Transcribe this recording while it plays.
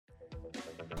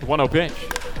1-0 pitch.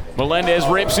 Melendez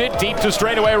rips it deep to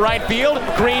straightaway right field.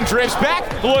 Green drifts back,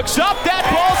 looks up, that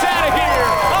ball's out of here,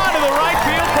 onto the right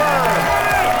field berm.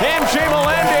 MJ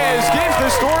Melendez gives the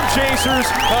Storm Chasers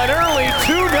an early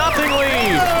 2-0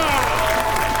 lead.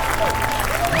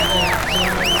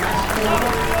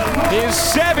 His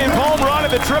 7th home run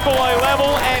at the AAA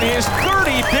level and his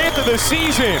 35th of the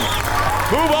season.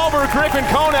 Move over, Griffin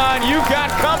Conine, you've got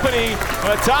company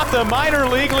atop the minor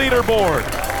league leaderboard.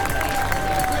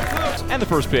 And the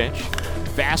first pitch.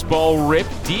 Fastball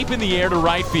ripped deep in the air to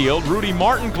right field. Rudy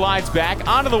Martin glides back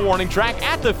onto the warning track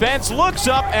at the fence, looks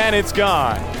up, and it's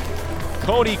gone.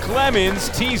 Cody Clemens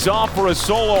tees off for a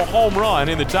solo home run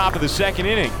in the top of the second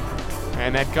inning.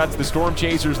 And that cuts the Storm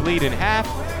Chasers' lead in half.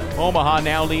 Omaha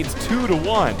now leads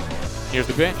 2-1. Here's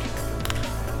the pitch.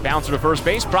 Bouncer to first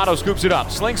base. Prado scoops it up,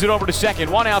 slings it over to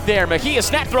second. One out there. Mejia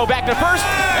snap throw back to first,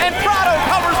 and Prado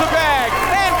covers the bag,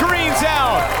 and Green's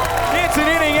out. It's an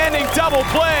inning-ending double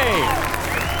play.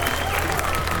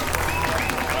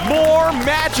 More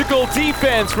magical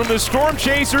defense from the Storm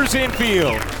Chasers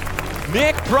infield.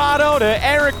 Nick Prado to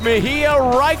Eric Mejia,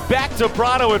 right back to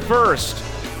Prado at first.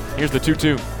 Here's the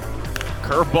 2-2.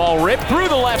 Curveball ripped through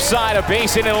the left side, a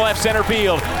base hit in the left center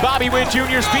field. Bobby Witt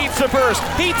Jr. speeds to first.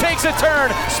 He takes a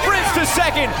turn, sprints to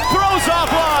second, throws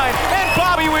offline, and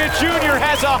Bobby Witt Jr.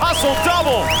 has a hustle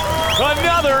double.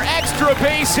 Another extra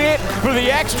base hit for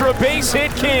the extra base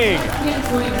hit king.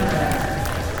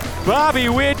 Bobby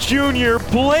Witt Jr.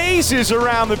 blazes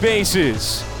around the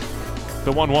bases.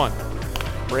 The 1-1.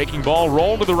 Breaking ball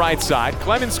rolled to the right side.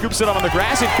 Clemens scoops it up on the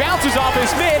grass. It bounces off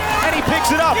his mitt, and he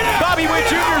picks it up. Bobby Witt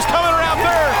Jr. is coming around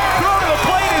third. Throw to the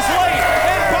plate is late,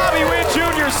 and Bobby Witt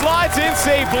Jr. slides in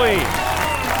safely.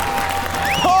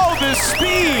 Oh, the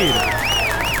speed.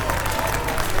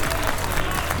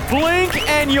 Blink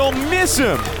and you'll miss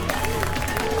him.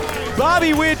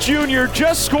 Bobby Witt Jr.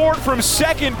 just scored from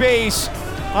second base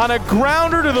on a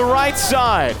grounder to the right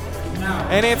side.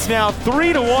 And it's now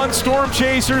 3-1 Storm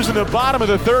Chasers in the bottom of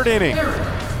the third inning.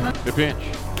 The pitch.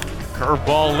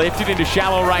 Curveball lifted into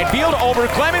shallow right field. Over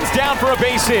Clemens, down for a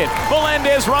base hit.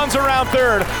 Melendez runs around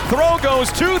third. Throw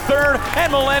goes to third,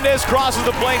 and Melendez crosses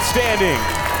the plate standing.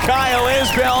 Kyle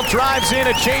Isbell drives in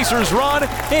a Chasers run.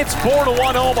 It's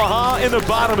 4-1 Omaha in the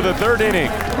bottom of the third inning.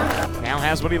 Now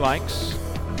has what he likes.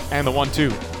 And the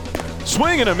 1-2.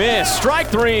 Swing and a miss, strike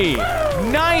three.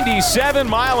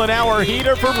 97-mile-an-hour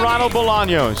heater from Ronald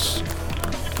Bolaños.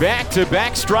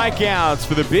 Back-to-back strikeouts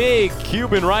for the big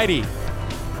Cuban righty.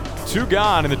 2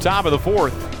 gone in the top of the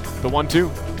fourth. The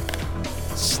 1-2.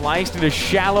 Sliced into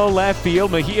shallow left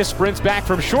field. Mejia sprints back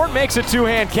from short, makes a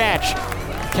two-hand catch.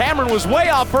 Cameron was way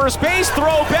off first base.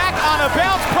 Throw back on a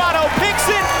bounce. Prado picks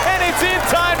it, and it's in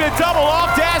time to double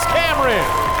off Daz Cameron.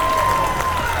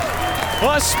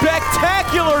 A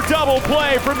spectacular double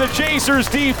play from the Chasers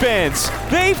defense.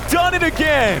 They've done it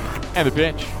again. And the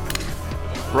pitch.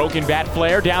 Broken bat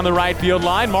flare down the right field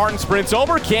line. Martin sprints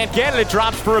over, can't get it. It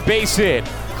drops for a base hit.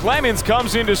 Clemens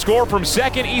comes in to score from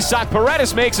second. Isaac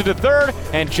Paredes makes it to third.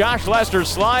 And Josh Lester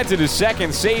slides into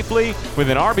second safely with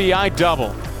an RBI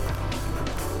double.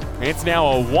 It's now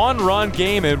a 1-run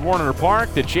game at Warner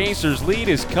Park. The Chasers' lead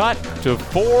is cut to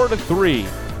 4-3.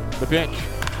 The pitch.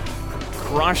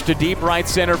 Crushed to deep right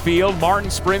center field.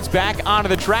 Martin sprints back onto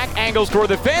the track, angles toward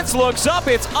the fence, looks up,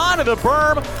 it's onto the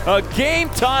berm. A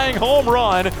game-tying home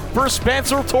run for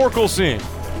Spencer Torkelson.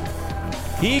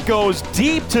 He goes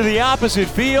deep to the opposite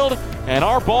field, and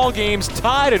our ball game's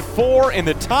tied at 4 in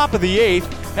the top of the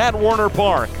 8th at Warner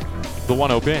Park. The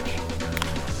 1-0 pitch.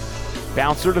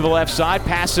 Bouncer to the left side,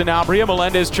 past Sanabria.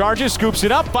 Melendez charges, scoops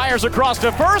it up, fires across to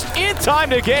first, in time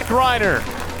to get Greiner.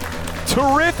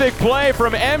 Terrific play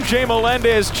from MJ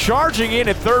Melendez, charging in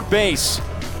at third base.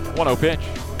 1-0 pitch.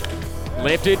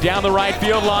 Lifted down the right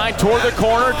field line toward the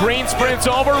corner. Green sprints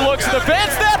over, looks at the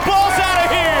fence. That ball's out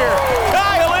of here.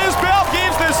 Kyle Isbell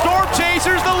gives the Storm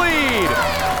Chasers the lead.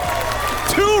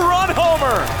 2-run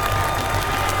homer.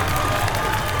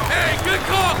 Hey, good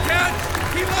call, Cat.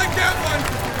 He liked that one.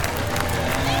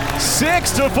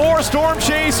 6-4 Storm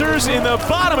Chasers in the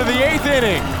bottom of the 8th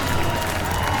inning.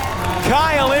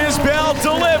 Kyle Isbell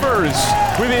delivers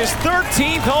with his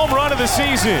 13th home run of the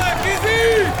season.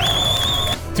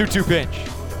 2-2 pitch.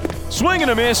 Swing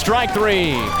and a miss, strike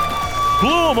three.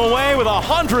 Blew him away with a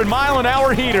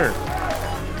 100-mile-an-hour heater.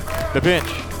 The pitch.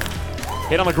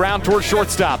 Hit on the ground towards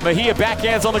shortstop. Mejia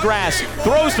backhands on the grass.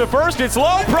 Throws to first, it's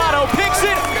low. Prado picks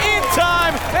it in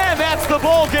time, and that's the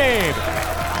ball game.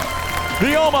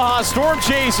 The Omaha Storm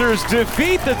Chasers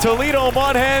defeat the Toledo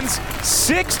Mud Hens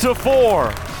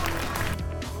 6-4.